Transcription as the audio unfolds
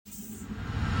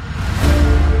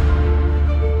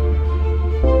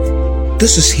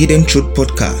This is Hidden Truth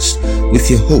Podcast with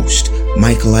your host,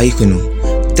 Michael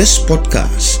Aikono. This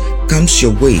podcast comes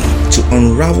your way to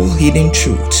unravel hidden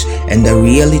truths and the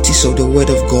realities of the Word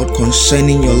of God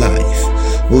concerning your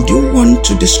life. Would you want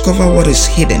to discover what is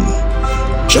hidden?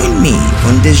 Join me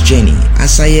on this journey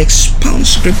as I expound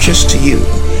scriptures to you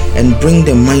and bring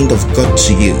the mind of God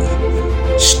to you.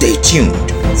 Stay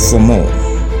tuned for more.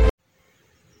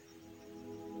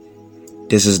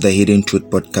 This is the Hidden Truth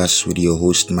Podcast with your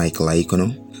host, Michael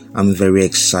Aikono. I'm very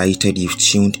excited you've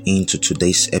tuned into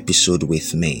today's episode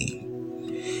with me.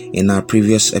 In our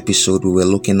previous episode, we were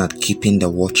looking at keeping the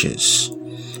watches,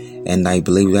 and I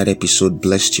believe that episode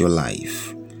blessed your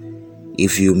life.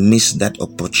 If you missed that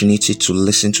opportunity to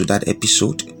listen to that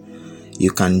episode,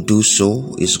 you can do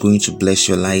so. It's going to bless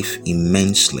your life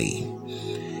immensely.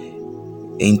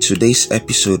 In today's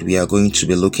episode, we are going to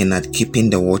be looking at keeping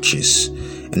the watches,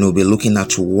 and we'll be looking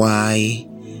at why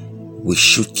we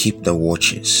should keep the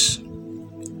watches.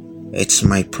 It's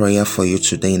my prayer for you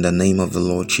today in the name of the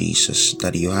Lord Jesus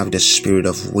that you have the spirit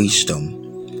of wisdom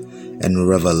and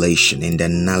revelation in the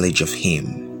knowledge of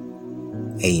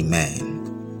Him.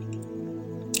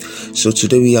 Amen. So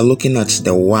today we are looking at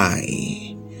the why.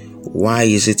 Why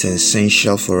is it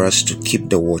essential for us to keep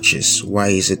the watches? Why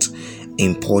is it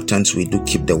important we do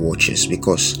keep the watches?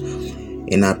 Because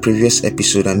in our previous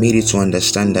episode, I made you to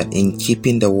understand that in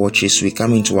keeping the watches, we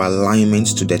come into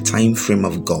alignment to the time frame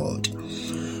of God.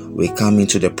 We come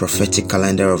into the prophetic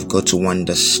calendar of God to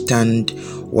understand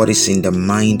what is in the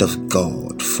mind of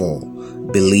God for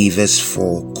believers,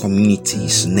 for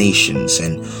communities, nations,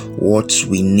 and what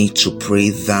we need to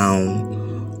pray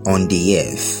down on the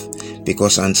earth.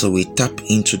 Because until we tap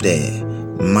into the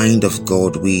mind of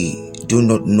God, we do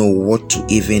not know what to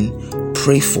even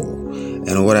pray for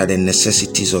and what are the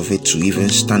necessities of it to even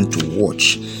stand to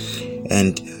watch.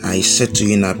 And I said to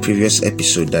you in our previous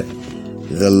episode that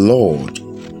the Lord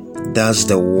does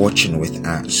the watching with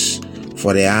us.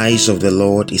 For the eyes of the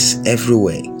Lord is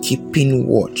everywhere, keeping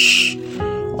watch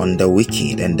on the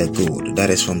wicked and the good.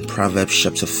 That is from Proverbs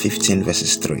chapter 15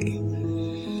 verses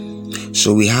 3.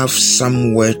 So we have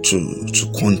somewhere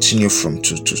to continue from,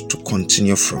 to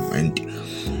continue from, and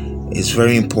it's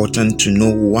very important to know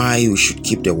why we should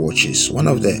keep the watches. One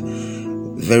of the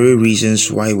very reasons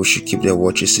why we should keep the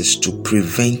watches is to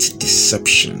prevent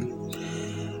deception.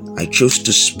 I chose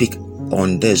to speak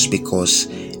on this because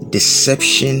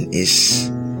deception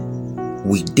is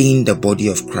within the body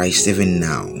of Christ even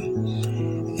now.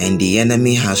 And the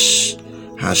enemy has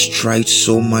tried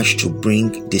so much to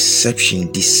bring deception,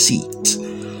 deceit.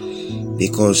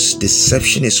 Because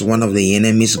deception is one of the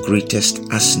enemy's greatest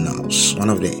arsenals, one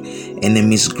of the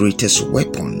enemy's greatest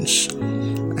weapons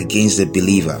against the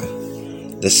believer.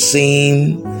 The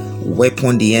same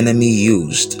weapon the enemy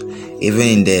used even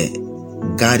in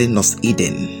the Garden of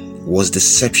Eden was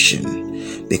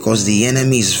deception, because the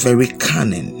enemy is very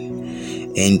cunning,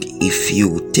 and if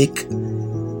you take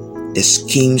the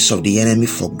schemes of the enemy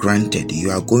for granted,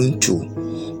 you are going to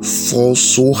fall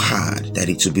so hard that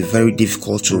it will be very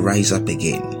difficult to rise up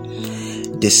again.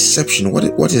 Deception,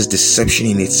 what is deception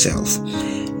in itself?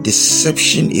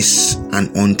 Deception is an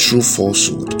untrue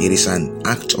falsehood. It is an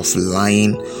act of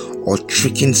lying or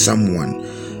tricking someone,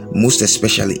 most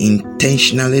especially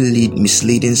intentionally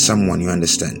misleading someone, you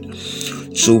understand?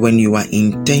 So when you are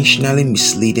intentionally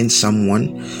misleading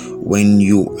someone, when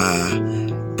you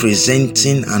are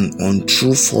presenting an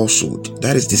untrue falsehood,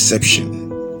 that is deception.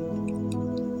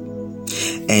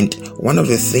 And one of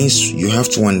the things you have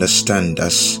to understand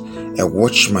as a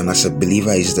watchman, as a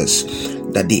believer, is this: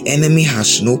 that the enemy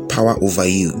has no power over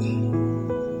you.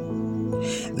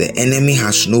 The enemy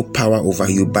has no power over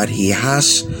you, but he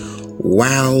has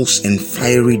wiles and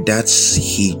fiery darts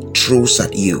he throws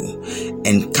at you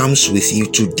and comes with you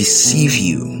to deceive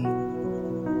you.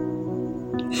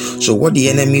 So what the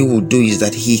enemy will do is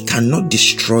that he cannot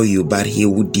destroy you, but he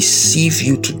will deceive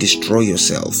you to destroy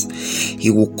yourself. He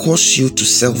will cause you to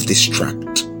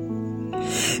self-destruct.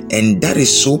 And that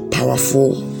is so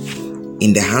powerful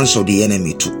in the hands of the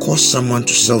enemy, to cause someone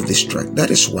to self-destruct.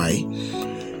 That is why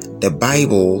the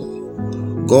Bible,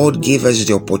 God gave us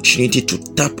the opportunity to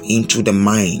tap into the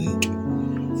mind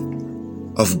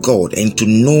of God and to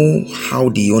know how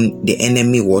the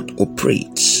enemy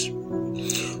operates.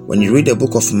 When you read the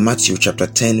book of Matthew chapter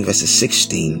 10 verses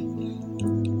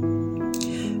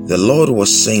 16, the Lord was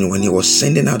saying, when he was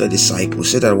sending out the disciples,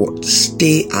 said that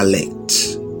stay alert.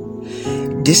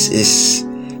 This is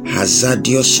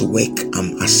hazardous work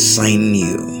I'm assigning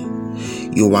you.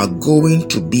 You are going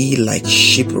to be like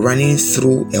sheep running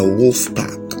through a wolf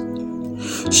pack.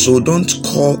 So don't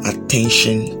call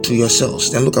attention to yourselves.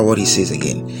 Then look at what he says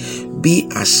again. Be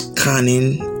as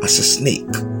cunning as a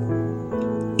snake,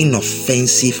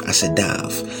 inoffensive as a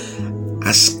dove,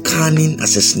 as cunning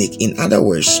as a snake. In other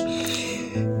words,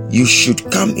 you should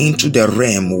come into the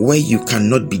realm where you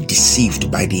cannot be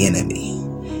deceived by the enemy.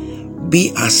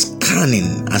 Be as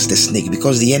cunning as the snake,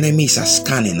 because the enemy is as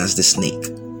cunning as the snake.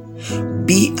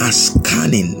 Be as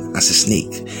cunning as a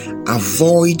snake.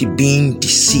 Avoid being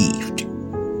deceived.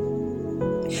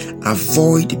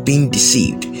 Avoid being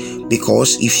deceived.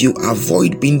 Because if you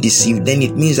avoid being deceived, then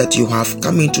it means that you have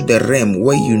come into the realm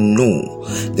where you know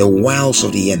the wiles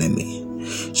of the enemy.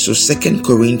 So 2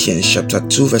 Corinthians chapter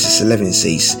 2 verses 11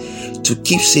 says, to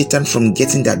keep Satan from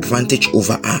getting the advantage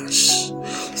over us,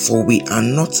 for we are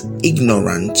not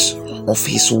ignorant of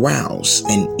his wiles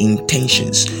and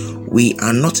intentions. We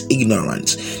are not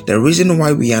ignorant. The reason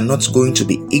why we are not going to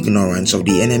be ignorant of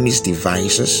the enemy's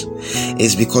devices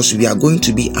is because we are going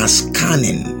to be as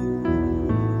cunning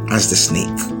as the snake.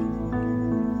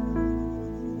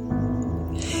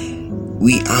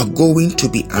 We are going to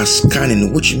be as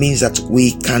cunning, which means that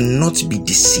we cannot be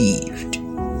deceived.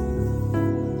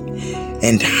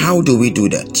 And how do we do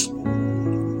that?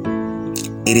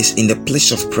 It is in the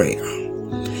place of prayer.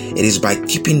 It is by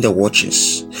keeping the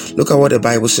watches. Look at what the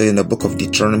Bible says in the book of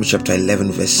Deuteronomy chapter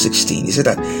 11 verse 16. It said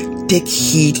that, take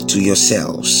heed to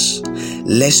yourselves,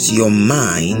 lest your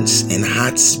minds and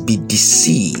hearts be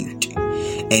deceived,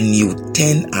 and you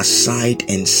turn aside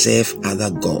and serve other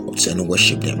gods and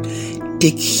worship them.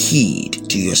 Take heed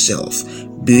to yourself.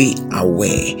 Be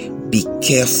aware. Be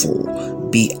careful.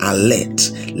 Be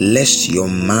alert, lest your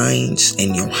minds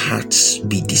and your hearts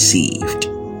be deceived.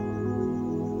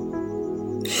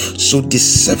 So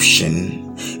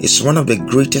deception is one of the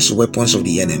greatest weapons of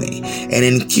the enemy. And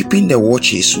in keeping the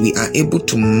watches, we are able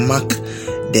to mark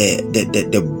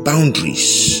the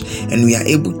boundaries, and we are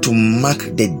able to mark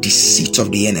the deceit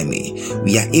of the enemy.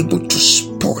 We are able to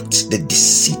spot the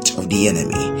deceit of the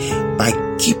enemy. By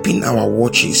keeping our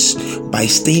watches, by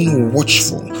staying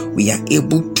watchful, we are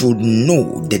able to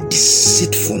know the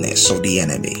deceitfulness of the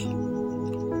enemy.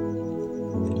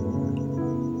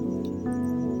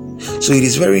 So it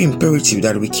is very imperative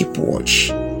that we keep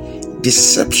watch.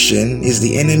 Deception is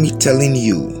the enemy telling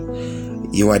you,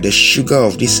 you are the sugar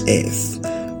of this earth,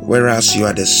 whereas you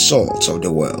are the salt of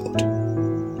the world.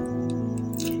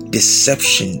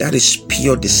 Deception, that is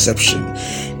pure deception.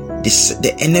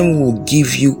 The enemy will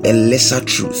give you a lesser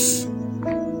truth.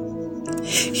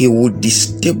 He will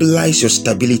destabilize your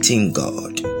stability in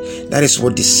God. That is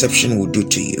what deception will do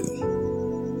to you.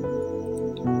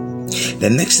 The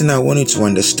next thing I want you to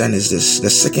understand is this. The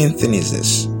second thing is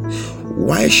this.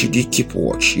 Why should you keep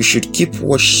watch? You should keep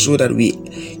watch so that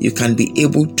you can be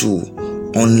able to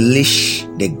unleash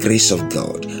the grace of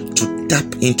God, to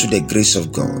tap into the grace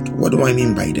of God. What do I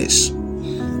mean by this?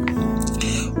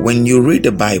 When you read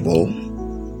the Bible,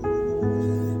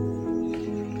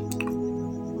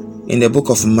 in the book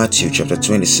of Matthew chapter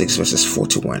 26 verses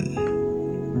 41,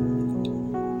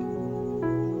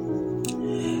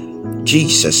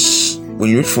 Jesus, when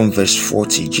you read from verse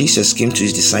 40, Jesus came to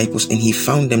his disciples and he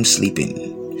found them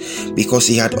sleeping, because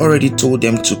he had already told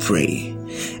them to pray.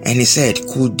 And he said,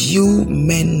 could you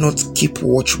men not keep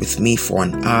watch with me for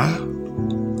an hour?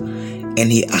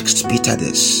 And he asked Peter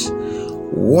this,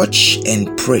 watch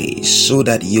and pray so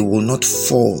that you will not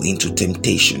fall into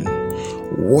temptation.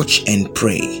 Watch and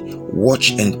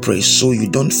pray so you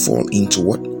don't fall into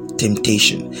what?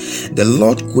 Temptation. The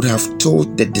Lord could have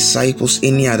told the disciples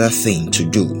any other thing to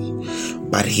do,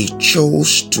 but he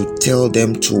chose to tell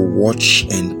them to watch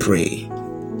and pray.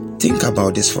 Think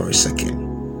about this for a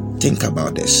second. Think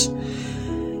about this.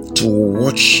 To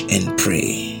watch and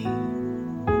pray.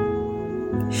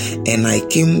 And I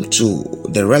came to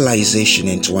the realization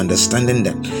and to understanding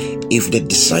that if the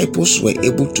disciples were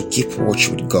able to keep watch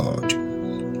with God,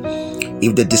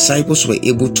 if the disciples were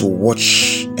able to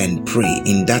watch and pray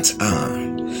in that hour,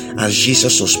 as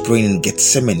Jesus was praying in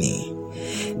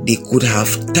Gethsemane, they could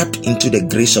have tapped into the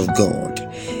grace of God,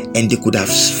 and they could have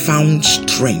found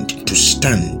strength to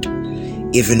stand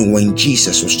even when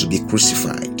Jesus was to be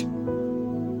crucified.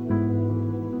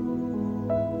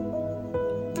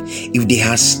 If they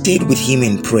had stayed with him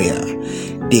in prayer,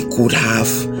 they could have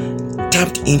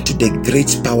tapped into the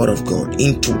great power of God,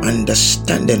 into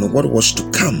understanding what was to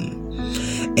come,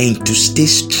 and to stay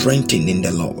strengthened in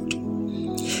the Lord.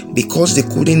 Because they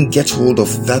couldn't get hold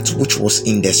of that which was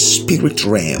in the spirit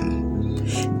realm,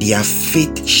 their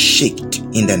faith shaked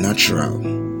in the natural.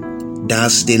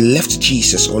 Thus they left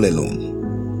Jesus all alone.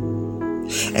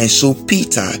 And so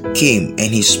Peter came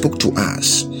and he spoke to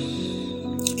us.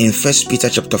 In 1 Peter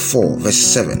chapter 4 verse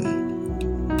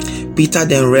 7, Peter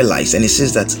then realized, and he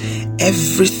says that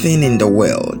everything in the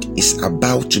world is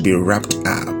about to be wrapped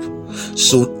up.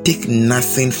 So take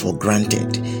nothing for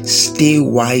granted. Stay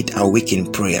wide awake in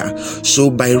prayer. So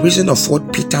by reason of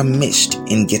what Peter missed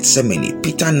in Gethsemane,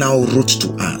 Peter now wrote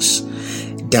to us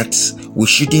that we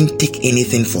shouldn't take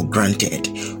anything for granted.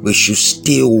 We should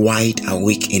stay wide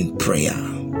awake in prayer.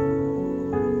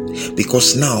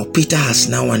 Because now Peter has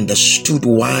now understood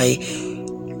why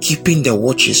keeping the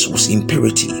watches was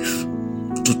imperative.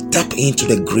 To tap into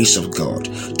the grace of God,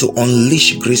 to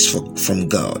unleash grace from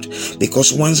God.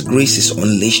 Because once grace is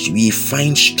unleashed, we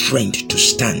find strength to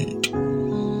stand.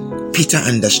 Peter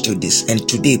understood this, and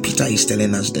today Peter is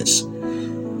telling us this,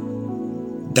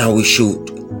 that we should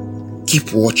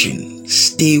keep watching,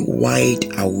 stay wide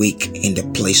awake in the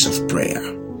place of prayer.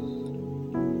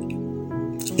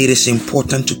 It is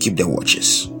important to keep the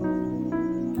watches.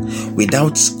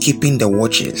 Without keeping the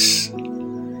watches,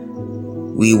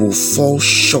 we will fall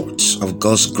short of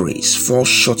God's grace, fall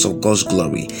short of God's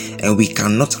glory, and we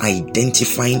cannot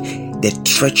identify the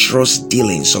treacherous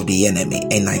dealings of the enemy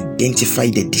and identify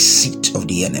the deceit of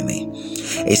the enemy.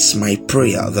 It's my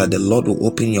prayer that the Lord will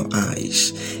open your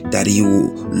eyes, that you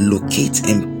will locate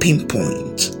and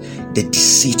pinpoint the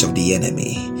deceit of the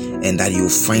enemy, and that you will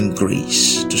find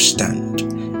grace to stand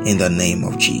in the name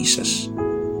of Jesus.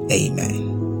 Amen.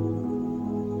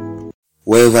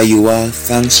 Wherever you are,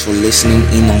 thanks for listening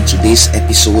in on today's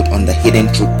episode on the Hidden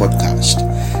Truth Podcast.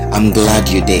 I'm glad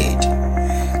you did.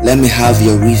 Let me have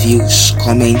your reviews,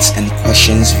 comments, and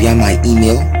questions via my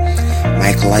email,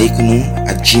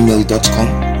 michaelaikunu@gmail.com.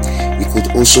 You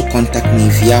could also contact me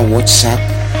via WhatsApp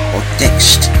or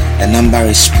text. The number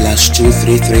is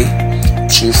 +233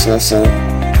 244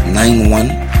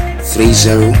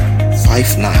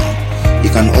 913059. You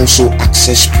can also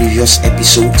access previous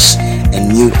episodes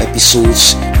and new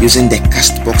episodes using the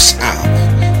Castbox app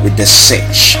with the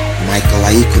search Michael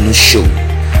Aikunu Show.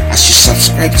 As you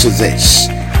subscribe to this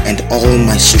and all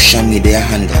my social media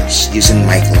handles using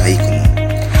Michael Aikunu,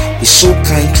 be so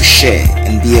kind to share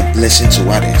and be a blessing to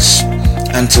others.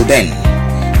 Until then,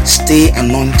 stay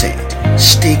anointed,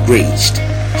 stay graced,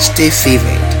 stay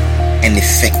favored and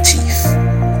effective.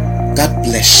 God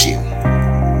bless you,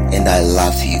 and I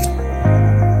love you.